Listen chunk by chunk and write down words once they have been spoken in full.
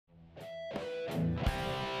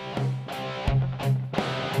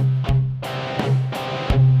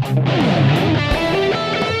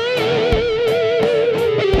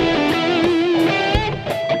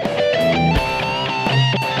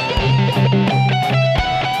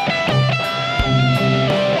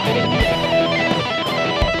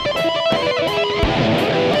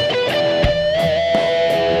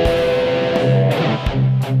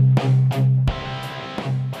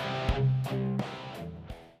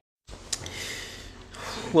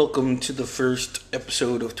Welcome to the first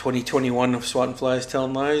episode of 2021 of Swatting Flies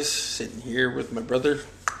Telling Lies. Sitting here with my brother.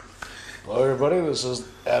 Hello everybody, this is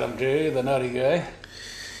Adam J, the Naughty Guy.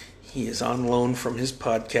 He is on loan from his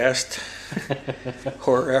podcast,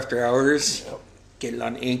 Horror After Hours. Yep. Get it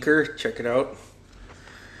on Anchor, check it out.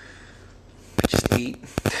 Just eat.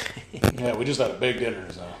 Yeah, we just had a big dinner,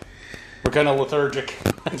 so we're kind of lethargic.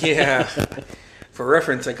 Yeah. For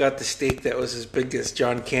reference, I got the steak that was as big as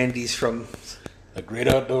John Candy's from The Great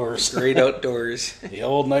Outdoors. Great Outdoors. The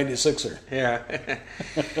old 96er. Yeah.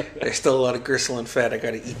 There's still a lot of gristle and fat I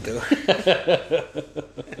gotta eat though.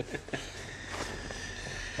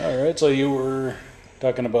 Alright, so you were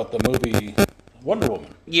talking about the movie Wonder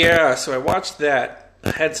Woman. Yeah, so I watched that.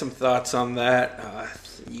 I had some thoughts on that.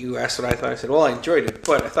 You asked what I thought. I said, well, I enjoyed it,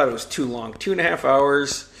 but I thought it was too long. 2.5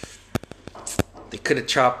 hours. They could have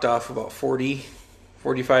chopped off about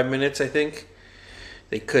 45 minutes, I think.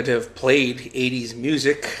 They could have played 80s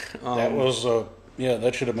music. That was,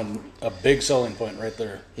 that should have been a big selling point right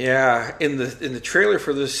there. Yeah, in the trailer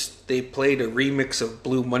for this, they played a remix of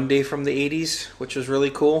Blue Monday from the 80s, which was really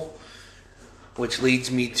cool. Which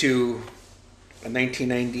leads me to a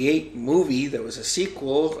 1998 movie that was a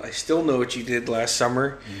sequel, I Still Know What You Did Last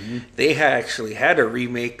Summer. Mm-hmm. They actually had a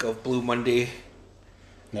remake of Blue Monday.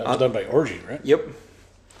 That was done by Orgy, right? Yep.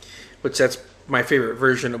 Which that's my favorite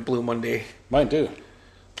version of Blue Monday. Mine too.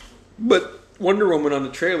 But Wonder Woman on the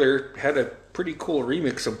trailer had a pretty cool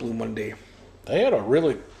remix of Blue Monday. They had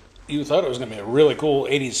you thought it was going to be a really cool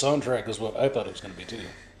 80s soundtrack is what I thought it was going to be too.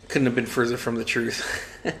 Couldn't have been further from the truth.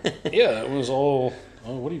 Yeah, it was all,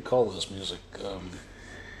 what do you call this music?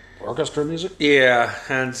 Orchestra music? Yeah,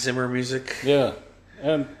 Hans Zimmer music. Yeah,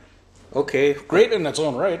 and okay, great in its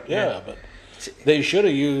own right, yeah. But they should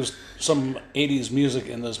have used some 80s music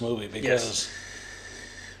in this movie because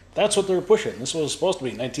that's what they were pushing. This was supposed to be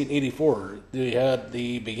 1984. They had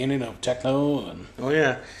the beginning of techno and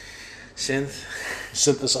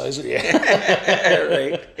synthesizer. Yeah,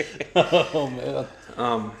 right. Oh man.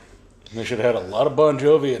 They should have had a lot of Bon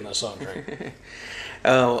Jovi in the soundtrack.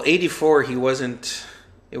 84. He wasn't.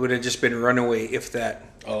 It would have just been Runaway, if that.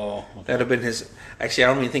 Oh, okay. That'd have been his. Actually, I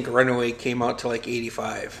don't even think Runaway came out till like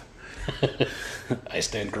 85. I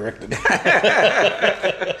stand corrected.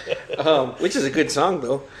 Which is a good song,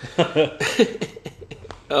 though.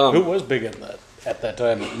 Who was big in that at that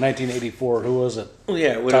time? 1984. Who was it?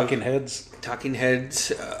 Yeah, Talking Heads. Talking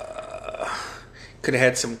Heads. Could have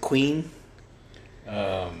had some Queen.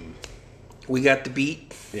 We Got the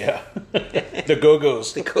Beat. Yeah. The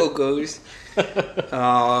Go-Go's. The Go-Go's.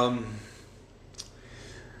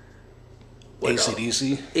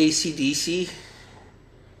 AC/DC. AC/DC.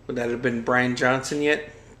 Would that have been Brian Johnson yet?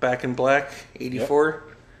 Back in Black, 84? Yep.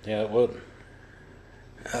 Yeah, it would.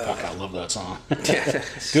 Fuck, I love that song. Yeah.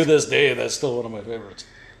 To this day, that's still one of my favorites.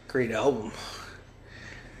 Great album.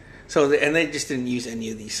 So, and they just didn't use any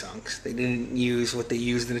of these songs. They didn't use what they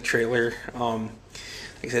used in the trailer. Like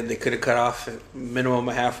I said, they could have cut off minimum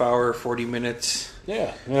a half hour, 40 minutes.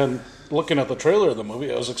 Yeah, and looking at the trailer of the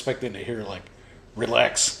movie, I was expecting to hear, like,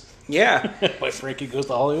 Relax. Yeah. By Frankie Goes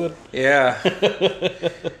to Hollywood. Yeah.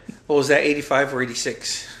 What was that, 85 or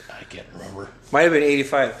 86? I can't remember. Might have been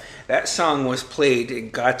 85. That song was played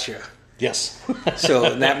in Gotcha. Yes. So,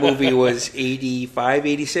 and that movie was 85,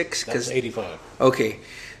 86? That's 85. Okay.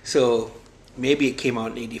 So, maybe it came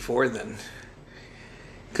out in 84 then.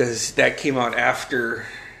 Because that came out after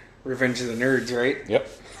Revenge of the Nerds, right? Yep.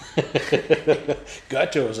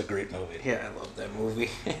 Gotcha was a great movie. Yeah, I love that movie.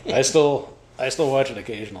 I still watch it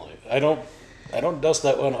occasionally. I don't dust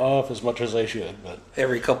that one off as much as I should, but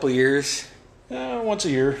Every couple years? once a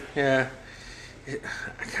year. Yeah.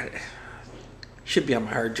 Should be on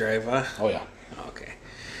my hard drive, huh? Oh yeah. Okay.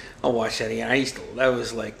 I'll watch that again. That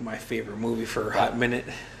was like my favorite movie for a hot minute.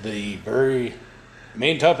 The very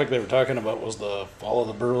main topic they were talking about was the fall of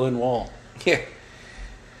the Berlin Wall. Yeah.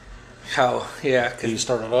 How? Yeah. He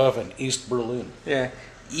started off in East Berlin. Yeah.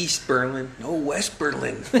 East Berlin. No, West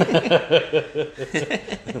Berlin.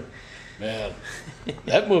 Man,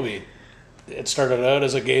 that movie, it started out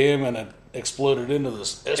as a game and it exploded into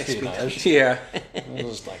this espionage. Yeah. I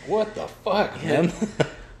was like, what the fuck, man?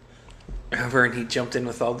 Remember, and he jumped in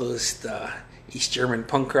with all those East German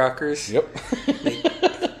punk rockers? Yep.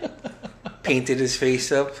 They painted his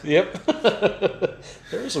face up. Yep.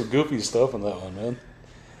 There was some goofy stuff in that one, man.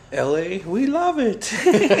 L.A., we love it.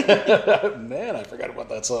 Man, I forgot about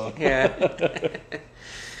that song. Yeah.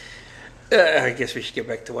 I guess we should get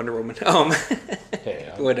back to Wonder Woman.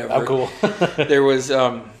 Hey, whatever. I'm cool. There was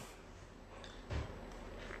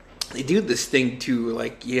they do this thing too,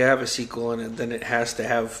 like you have a sequel and then it has to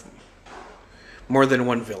have more than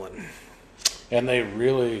one villain. And they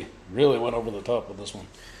really, really went over the top with this one.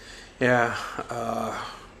 Yeah.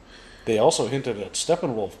 They also hinted at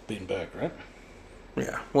Steppenwolf being back, right?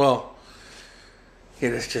 Yeah. Well,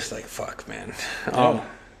 it was just like, fuck, man.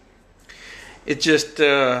 It just,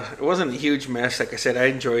 it wasn't a huge mess. Like I said, I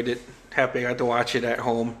enjoyed it. Happy I got to watch it at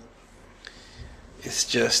home. It's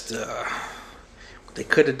just, what they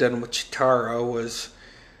could have done with Chitara was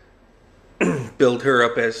build her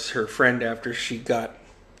up as her friend after she got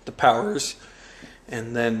the powers,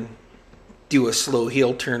 and then do a slow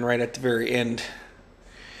heel turn right at the very end,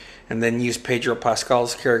 and then use Pedro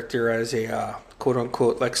Pascal's character as a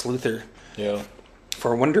quote-unquote Lex Luthor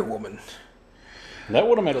for Wonder Woman. And that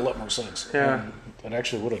would have made a lot more sense. Yeah. It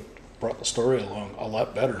actually would have brought the story along a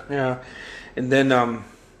lot better. Yeah. And then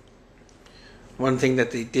one thing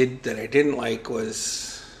that they did that I didn't like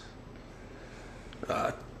was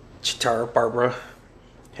Chitara, Barbara,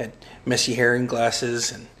 had messy hair and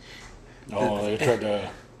glasses. And they tried to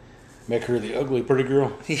make her the ugly pretty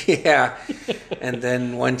girl. Yeah. And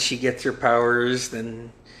then once she gets her powers,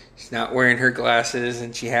 then she's not wearing her glasses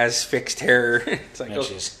and she has fixed hair. It's like, and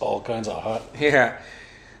she's all kinds of hot. Yeah.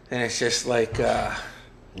 And it's just like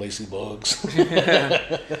lacy bugs.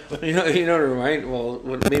 you know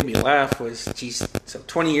what made me laugh was, geez, so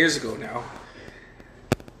 20 years ago now,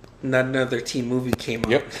 not another teen movie came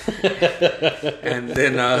out. Yep. And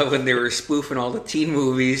then when they were spoofing all the teen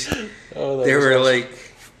movies, they were awesome. like,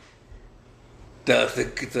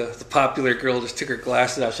 the popular girl just took her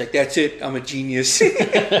glasses off. She's like, that's it, I'm a genius.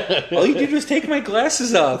 All you did was take my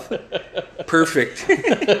glasses off. Perfect.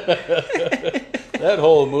 That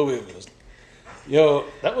whole movie was,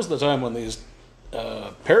 that was the time when these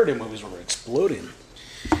parody movies were exploding.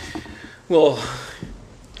 Well,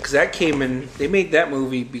 because that came in, they made that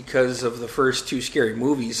movie because of the first two Scary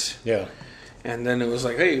Movies. Yeah. And then it was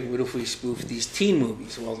like, hey, what if we spoof these teen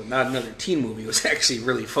movies? Well, not another teen movie. It was actually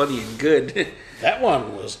really funny and good. That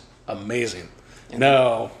one was amazing.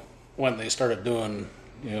 Now, when they started doing,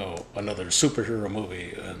 another superhero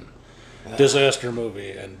movie and disaster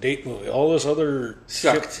movie and date movie, all this other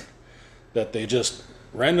Sucked. shit that they just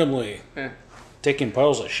randomly taking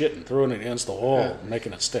piles of shit and throwing it against the wall and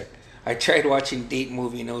making it stick. I tried watching Date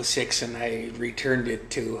Movie in 2006 and I returned it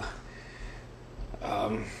to...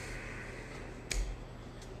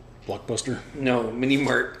 Blockbuster? No, Mini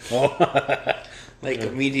Mart. Oh.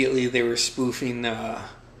 Immediately they were spoofing... so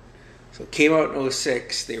it came out in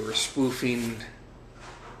 2006. They were spoofing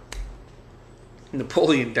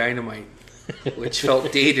Napoleon Dynamite, which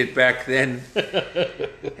felt dated back then.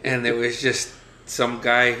 And there was just some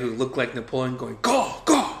guy who looked like Napoleon going, go,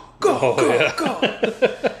 go, go, go.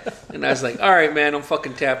 And I was like, all right, man, I'm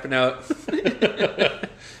fucking tapping out.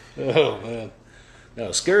 Oh, man.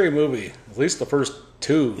 No, Scary Movie. At least the first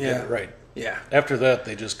two get it right. Yeah. After that,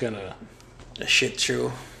 they just kind of... A shit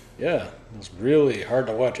show. Yeah. It was really hard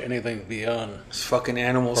to watch anything beyond... It's fucking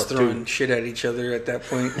animals throwing shit at each other at that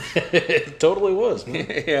point. It totally was,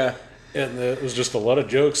 man. Yeah. And it was just a lot of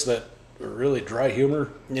jokes that were really dry humor.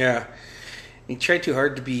 Yeah. He tried too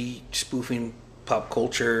hard to be spoofing pop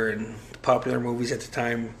culture and popular movies at the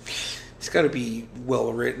time. It's got to be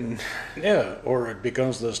well written. Yeah, or it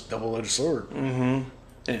becomes this double-edged sword. Mm-hmm.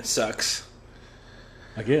 And it sucks.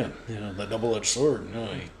 Again, the double-edged sword.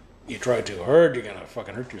 You try too hard, you're gonna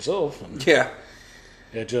fucking hurt yourself. And Yeah.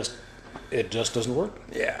 It just doesn't work.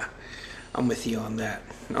 Yeah. I'm with you on that.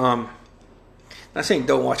 Not saying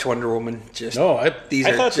don't watch Wonder Woman. Just these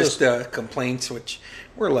are just complaints which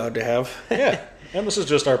we're allowed to have. Yeah. And this is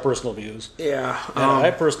just our personal views. Yeah.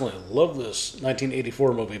 I personally love this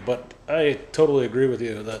 1984 movie, but I totally agree with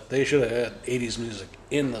you that they should have had 80s music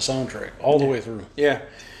in the soundtrack all the way through. Yeah.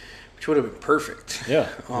 Which would have been perfect. Yeah.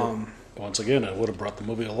 Once again, it would have brought the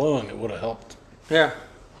movie along. It would have helped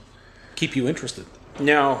keep you interested.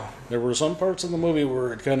 Now, there were some parts of the movie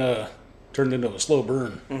where it kind of turned into a slow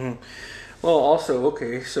burn. Mm-hmm. Well, also,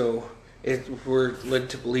 okay, so... we're led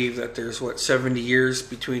to believe that there's 70 years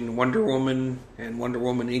between Wonder Woman and Wonder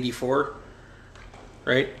Woman 84,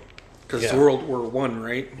 right? Because it's World War One,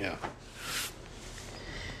 right? Yeah.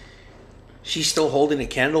 She's still holding a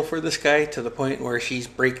candle for this guy to the point where she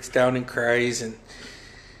breaks down and cries, and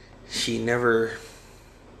she never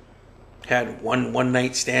had one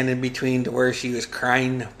night stand in between to where she was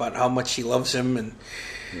crying about how much she loves him, and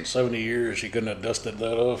in 70 years she couldn't have dusted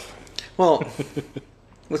that off. Well,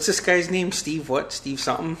 what's this guy's name? Steve what? Steve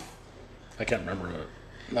something? I can't remember it.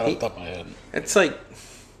 Not off the top of my head. It's like,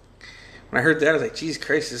 when I heard that, I was like, Jesus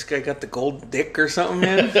Christ, this guy got the gold dick or something,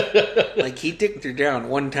 man. Like, he dicked her down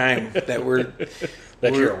one time that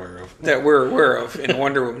you're aware of. That we're aware of in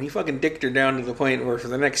Wonder Woman. He fucking dicked her down to the point where for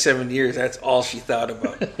the next 7 years, that's all she thought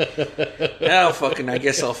about. Now, fucking, I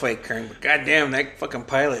guess I'll fight crime. But goddamn, that fucking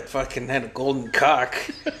pilot fucking had a golden cock.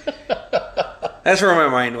 That's where my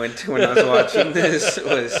mind went when I was watching this.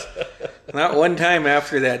 Was not one time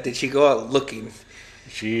after that did she go out looking.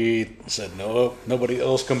 She said, no, nobody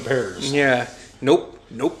else compares. Yeah. Nope.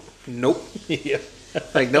 Yeah.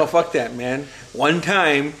 Like, no, fuck that, man. One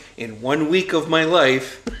time in 1 week of my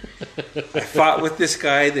life, I fought with this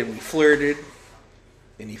guy, then we flirted,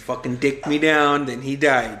 and he fucking dicked me down, then he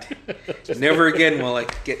died. Never again will I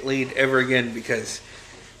get laid ever again because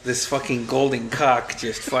this fucking golden cock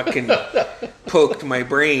just fucking poked my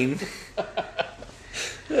brain. I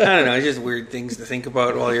don't know, it's just weird things to think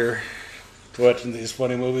about while you're watching these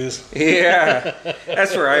funny movies. Yeah,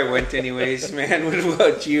 that's where I went anyways, man. What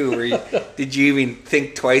about you? Did you even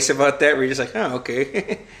think twice about that? Were you just like, oh,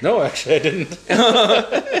 okay? No, actually I didn't.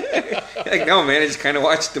 Like, no, man, I just kind of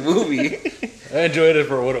watched the movie. I enjoyed it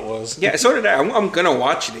for what it was. Yeah, so did I. I'm going to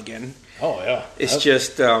watch it again. Oh, yeah.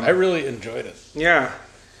 It's I really enjoyed it. Yeah.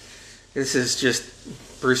 This is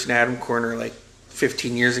just Bruce and Adam Corner like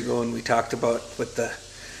 15 years ago, and we talked about what the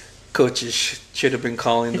coaches should have been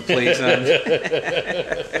calling the plays on.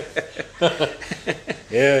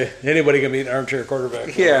 Yeah, anybody can be an armchair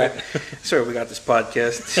quarterback. Yeah, right? Sorry, we got this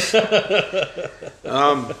podcast.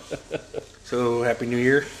 So happy New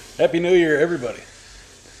Year! Happy New Year, everybody!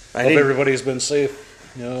 Hope everybody's been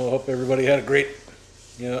safe. Hope everybody had a great,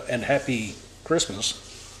 and happy Christmas.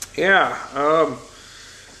 Yeah.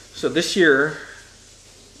 So this year,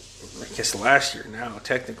 I guess last year now,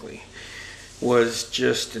 technically, was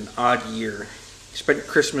just an odd year. Spent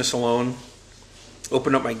Christmas alone.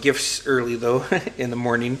 Opened up my gifts early though in the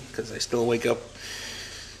morning because I still wake up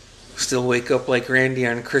like Randy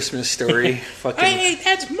on Christmas Story. Fucking, hey,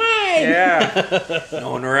 that's mine. Yeah,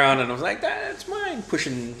 going around and I was like, that's mine.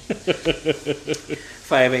 Pushing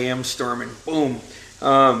 5 a.m. storming. Boom.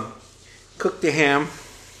 Cooked a ham,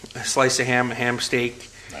 a slice of ham, a ham steak.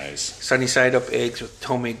 Nice. Sunny side up eggs with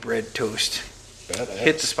homemade bread toast. Badass.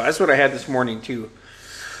 Hit the spot. That's what I had this morning too.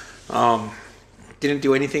 Didn't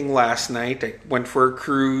do anything last night. I went for a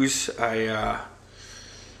cruise. I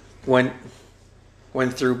went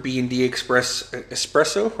through B&D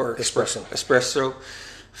Espresso.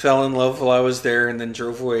 Fell in love while I was there and then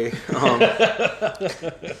drove away. And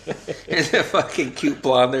the fucking cute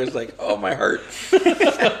blonde there's like, oh, my heart.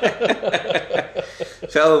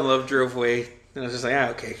 Fell in love, drove away. And I was just like,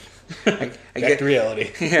 okay. I Back to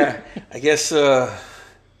reality. Yeah, I guess I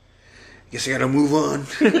gotta move on.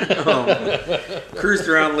 Cruised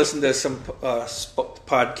around, listened to some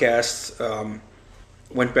podcasts,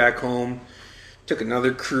 went back home, took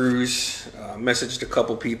another cruise, messaged a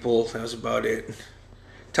couple people. That was about it.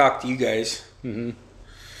 Talked to you guys. Mm-hmm.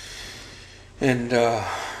 And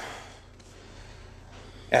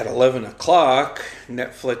at 11 o'clock,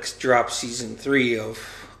 Netflix dropped season 3 of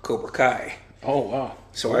Cobra Kai. Oh, wow.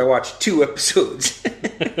 So I watched 2 episodes.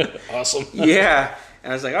 Awesome. Yeah.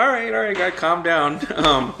 And I was like, all right, gotta calm down.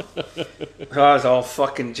 So I was all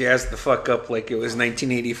fucking jazzed the fuck up like it was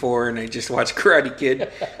 1984 and I just watched Karate Kid.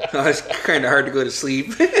 It was kind of hard to go to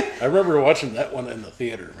sleep. I remember watching that one in the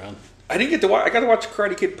theater, man. I didn't get to watch. I got to watch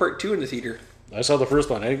Karate Kid Part 2 in the theater. I saw the first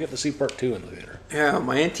one. I didn't get to see Part 2 in the theater. Yeah,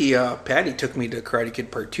 my auntie Patty took me to Karate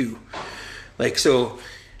Kid Part 2. Like, so,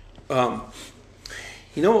 do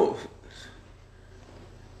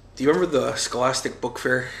you remember the Scholastic Book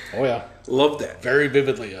Fair? Oh, yeah. Loved that. Very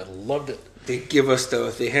vividly. I loved it. They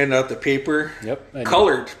hand out the paper. Yep.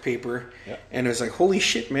 Colored paper. Yep. And it was like, holy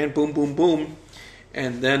shit, man, boom, boom, boom.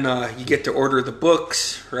 And then you get to order the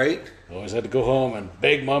books, right? I always had to go home and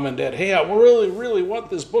beg mom and dad, hey, I really, really want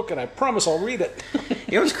this book and I promise I'll read it.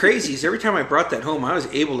 You know what's crazy is every time I brought that home, I was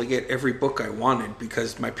able to get every book I wanted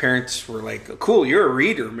because my parents were like, cool, you're a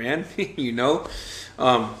reader, man.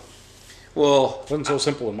 Well, it wasn't so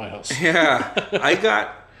simple in my house.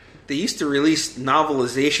 Yeah, they used to release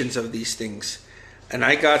novelizations of these things, and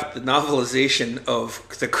I got the novelization of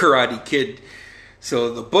The Karate Kid.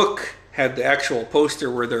 So the book had the actual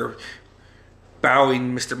poster where they're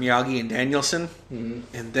bowing Mr. Miyagi and Danielson,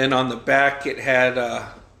 and then on the back it had, I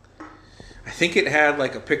think it had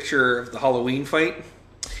like a picture of the Halloween fight,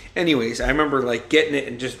 Anyways, I remember like getting it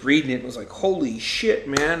and just reading it. And was like, holy shit,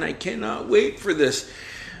 man! I cannot wait for this.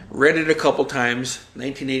 Read it a couple times.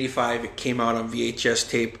 1985, it came out on VHS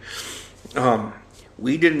tape.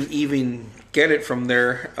 We didn't even get it from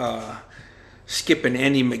there. Skip and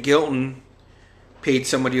Andy McGilton paid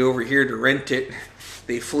somebody over here to rent it.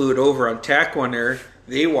 They flew it over on TAC One there.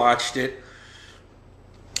 They watched it.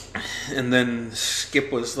 And then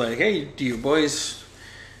Skip was like, hey, do you boys...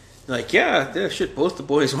 Like, yeah, shit, both the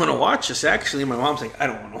boys want to watch this. Actually, my mom's like, I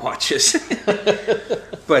don't want to watch this.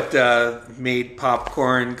 But made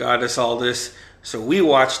popcorn, got us all this. So we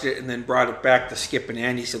watched it and then brought it back to Skip and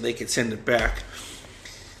Andy so they could send it back.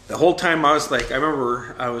 The whole time I was like, I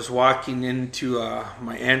remember I was walking into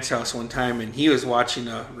my aunt's house one time and he was watching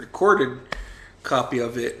a recorded copy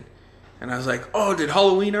of it. And I was like, oh, did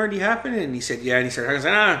Halloween already happen? And he said, yeah. And he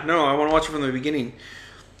said, no, I want to watch it from the beginning.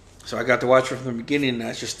 So I got to watch it from the beginning, and I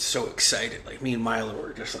was just so excited. Like, me and Milo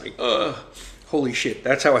were just like, holy shit.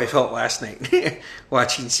 That's how I felt last night,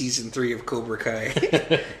 watching season 3 of Cobra Kai.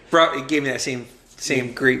 It gave me that same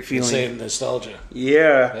great feeling. Same nostalgia.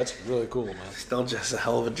 Yeah. That's really cool, man. Nostalgia's a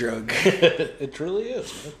hell of a drug. It truly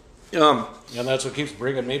is, man. And that's what keeps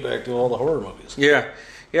bringing me back to all the horror movies.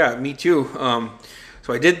 Yeah, me too.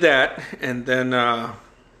 So I did that, and then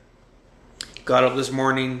got up this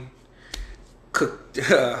morning, cooked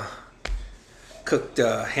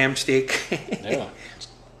ham steak. Yeah, it's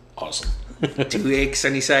awesome. 2 eggs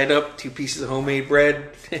sunny side up, 2 pieces of homemade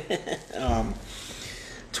bread.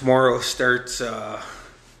 Tomorrow starts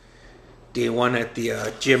day 1 at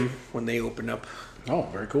the gym when they open up. Oh,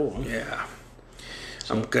 very cool. Huh? Yeah.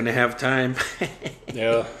 So, I'm going to have time.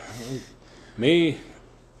 Yeah. Me,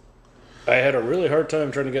 I had a really hard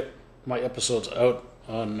time trying to get my episodes out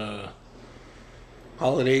on...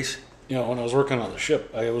 holidays. You know, when I was working on the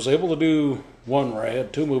ship, I was able to do one where I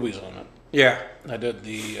had 2 movies on it. Yeah. I did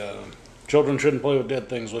the Children Shouldn't Play with Dead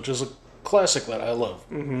Things, which is a classic that I love.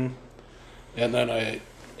 Mm-hmm. And then I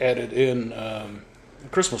added in A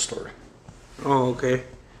Christmas Story. Oh, okay.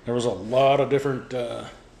 There was a lot of different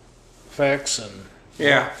facts and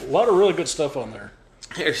a lot of really good stuff on there.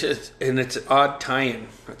 It's an odd tie-in.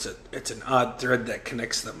 It's an odd thread that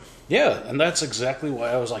connects them. Yeah, and that's exactly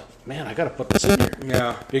why I was like, man, I got to put this in here.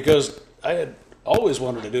 Yeah. Because I had always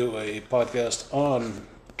wanted to do a podcast on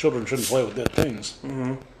Children Shouldn't Play with Dead Things.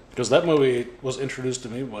 Mm-hmm. Because that movie was introduced to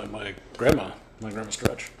me by my grandma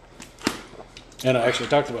Stretch. And I actually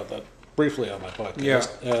talked about that briefly on my podcast.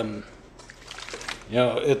 Yeah. And, you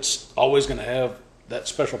know, it's always going to have that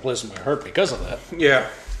special place in my heart because of that. Yeah.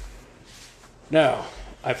 Now,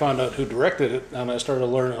 I found out who directed it, and I started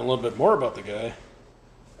learning a little bit more about the guy,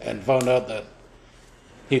 and found out that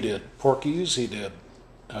he did Porky's, he did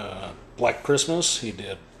Black Christmas, he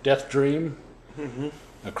did Death Dream, mm-hmm.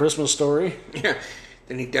 A Christmas Story. Yeah.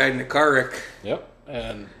 Then he died in a car wreck. Yep.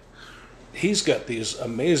 And he's got these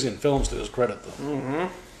amazing films to his credit, though. Mm-hmm.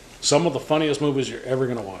 Some of the funniest movies you're ever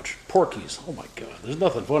going to watch. Porky's. Oh, my God. There's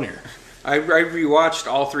nothing funnier. I rewatched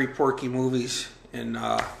all 3 Porky movies in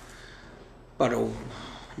about a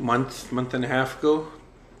month and a half ago.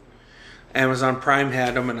 Amazon Prime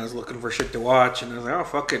had them, and I was looking for shit to watch, and I was like, oh,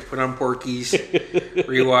 fuck it, put on Porky's,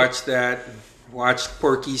 rewatched that, watched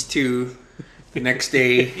Porky's 2 the next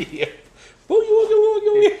day. Yeah.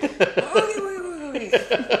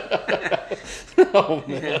 Oh,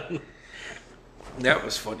 man. That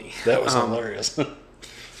was funny. That was hilarious.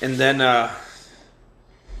 And then,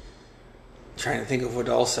 trying to think of what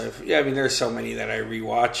else there's so many that I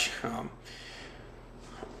rewatch.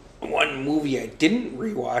 One movie I didn't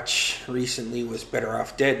rewatch recently was Better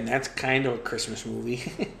Off Dead, and that's kind of a Christmas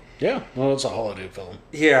movie. Yeah, well, it's a holiday film.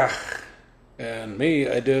 Yeah. And me,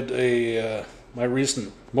 I did my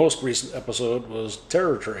most recent episode was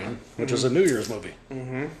Terror Train, which mm-hmm. is a New Year's movie.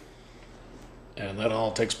 Mm-hmm. And that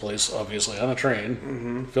all takes place, obviously, on a train,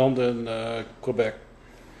 mm-hmm. filmed in Quebec,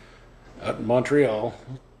 out in Montreal.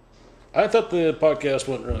 I thought the podcast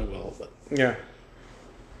went really well, but yeah,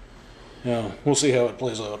 we'll see how it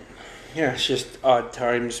plays out. Yeah, it's just odd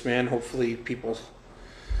times, man. Hopefully, people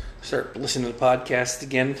start listening to the podcast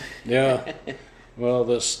again. Yeah. Well,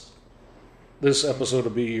 this episode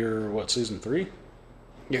will be your season 3?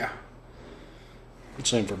 Yeah.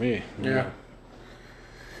 Same for me. Yeah.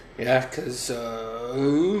 Yeah, because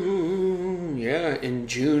in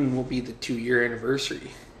June will be the 2-year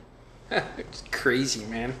anniversary. It's crazy,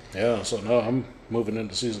 man. Yeah, so now I'm moving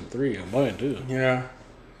into season 3 of mine too. Yeah.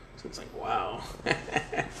 So it's like, wow.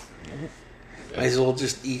 Might as well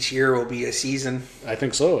just each year will be a season. I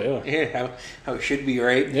think so, yeah. Yeah, how it should be,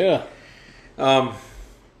 right? Yeah.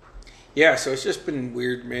 Yeah, so it's just been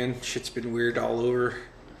weird, man. Shit's been weird all over.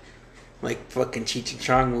 Like fucking Cheech and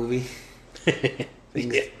Chong movie.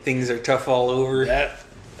 Things are tough all over. That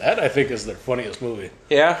I think is their funniest movie.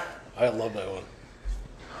 Yeah? I love that one.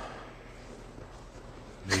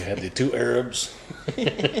 You had the two Arabs.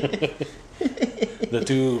 The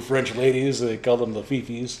two French ladies, they called them the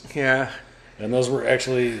Fifis. Yeah. And those were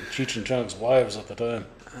actually Cheech and Chong's wives at the time.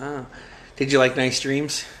 Oh. Did you like Nice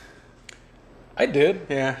Dreams? I did.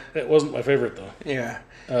 Yeah. It wasn't my favorite, though. Yeah.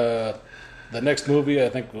 The next movie, I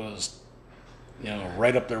think, was,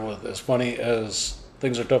 right up there with as funny as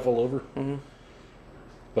Things Are Tough All Over. Mm-hmm.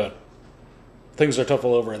 But Things Are Tough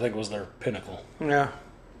All Over, I think, was their pinnacle. Yeah.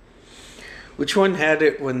 Which one had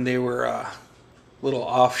it when they were little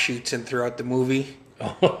offshoots and throughout the movie?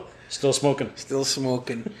 Oh, still smoking. Still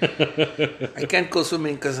smoking. I can't go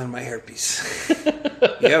swimming because of my herpes.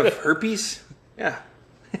 You have herpes? Yeah.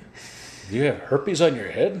 Do you have herpes on your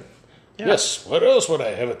head? Yeah. Yes. What else would I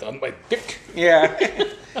have it on my dick? Yeah.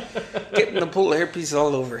 Getting the pool herpes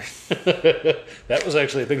all over. That was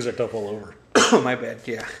actually Things Are Tough All Over. Oh, my bad.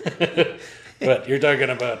 Yeah. But you're talking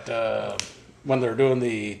about when they're doing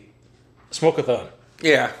the smoke-a-thon.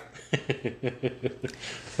 Yeah.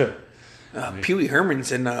 Pee Wee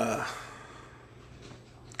Herman's in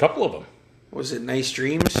Couple of them. was it Nice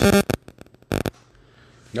Dreams?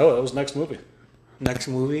 No, that was next movie. Next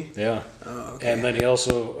movie? Yeah. Oh, okay. And then he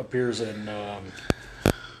also appears in...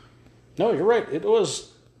 No, you're right. It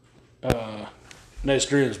was Nice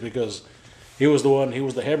Dreams because he was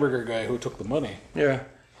the hamburger guy who took the money. Yeah.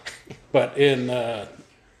 But in the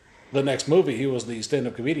next movie, he was the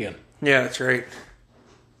stand-up comedian. Yeah, that's right.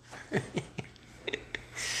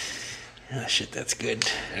 Oh, shit, that's good.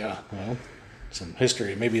 Yeah, well, some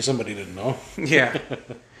history. Maybe somebody didn't know. Yeah.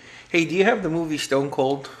 Hey, do you have the movie Stone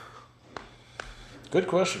Cold? Good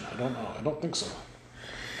question. I don't know. I don't think so.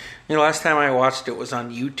 Last time I watched it was on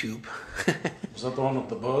YouTube. Was that the one with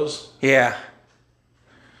the buzz? Yeah.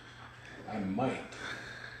 I might.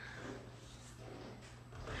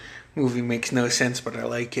 Movie makes no sense, but I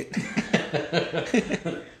like it.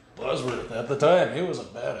 Buzzworth, at the time, he was a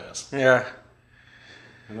badass. Yeah.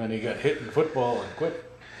 And then he got hit in football and quit.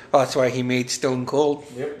 Well, that's why he made Stone Cold.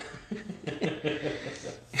 Yep.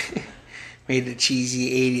 Made a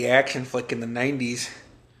cheesy 80 action flick in the 90s.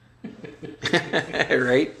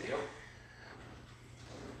 Right?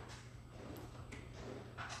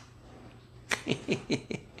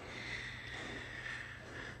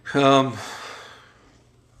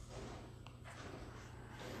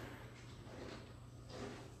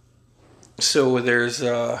 So there's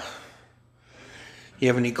you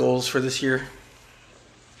have any goals for this year?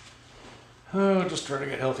 Oh, just trying to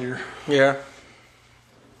get healthier. Yeah.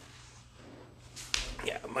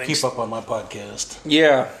 Yeah, Keep up on my podcast.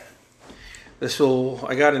 Yeah.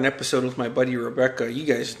 I got an episode with my buddy Rebecca. You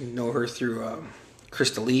guys know her through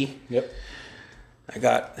Krista Lee. Yep. I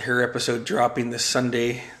got her episode dropping this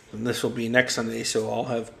Sunday, and this will be next Sunday, so I'll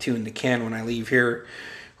have two in the can when I leave here.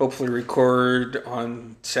 Hopefully record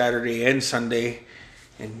on Saturday and Sunday.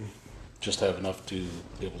 And just have enough to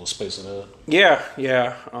be able to space it out. Yeah.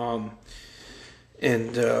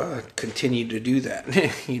 And continue to do that,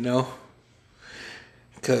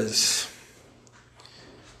 Because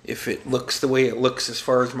if it looks the way it looks as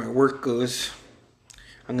far as my work goes,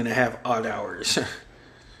 I'm going to have odd hours.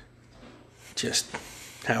 Just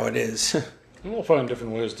how it is. We'll find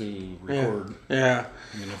different ways to record. Yeah.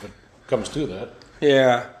 I mean, if it comes to that.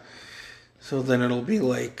 Yeah. So then it'll be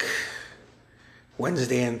like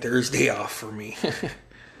Wednesday and Thursday off for me.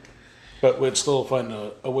 But we'd still find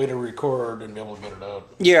a way to record and be able to get it out.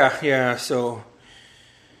 Yeah. So,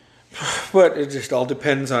 but it just all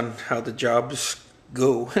depends on how the jobs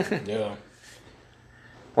go. Yeah.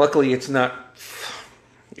 Luckily, it's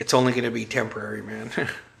only going to be temporary, man.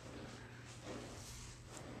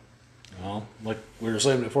 Well, like we were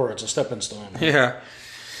saying before, it's a stepping stone. Yeah.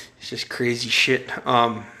 It's just crazy shit.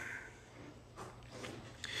 But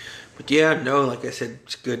yeah, no, like I said,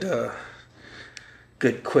 it's good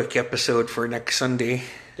quick episode for next Sunday.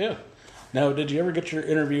 Yeah. Now, did you ever get your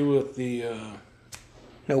interview with the...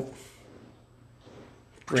 Nope.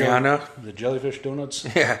 Brianna? The Jellyfish Donuts?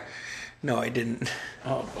 Yeah. No, I didn't.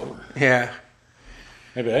 Oh, bummer. Yeah.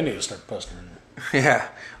 Maybe I need to start pestering her. Yeah.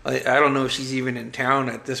 I don't know if she's even in town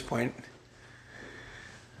at this point.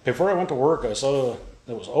 Before I went to work, I saw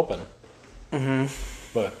it was open. Mm-hmm.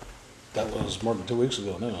 But that was more than 2 weeks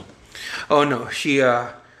ago now. Oh, no. She, on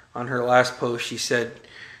her last post, she said,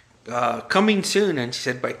 coming soon. And she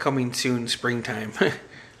said, by coming soon, springtime.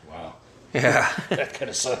 Wow. Yeah. That kind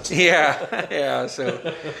of sucks. Yeah.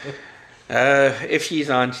 So, if she's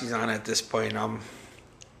on at this point.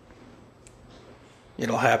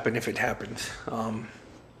 It'll happen if it happens.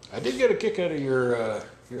 I did get a kick out of your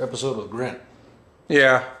episode with Grant.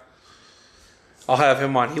 Yeah. I'll have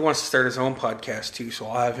him on. He wants to start his own podcast too, so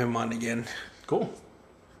I'll have him on again. Cool.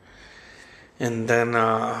 And then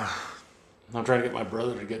I'm trying to get my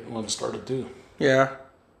brother to get one started too. Yeah.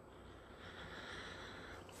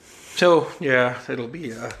 So, yeah, it'll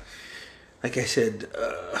be, like I said,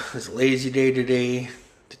 it's a lazy day today.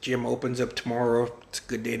 The gym opens up tomorrow. It's a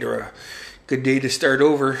good day to start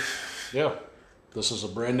over. Yeah. This is a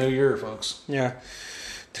brand new year, folks. Yeah.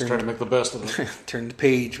 Let's try to make the best of it. Turn the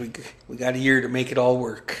page. We got a year to make it all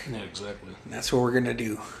work. Yeah, exactly. And that's what we're going to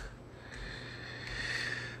do.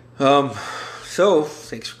 So,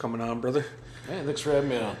 thanks for coming on, brother. Hey, thanks for having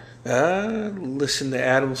me on. Listen to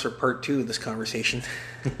Adams for part 2 of this conversation.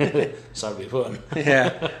 So that'd be fun.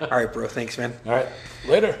 Yeah. All right, bro. Thanks, man. All right.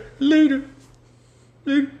 Later. Later.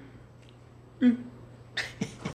 Later.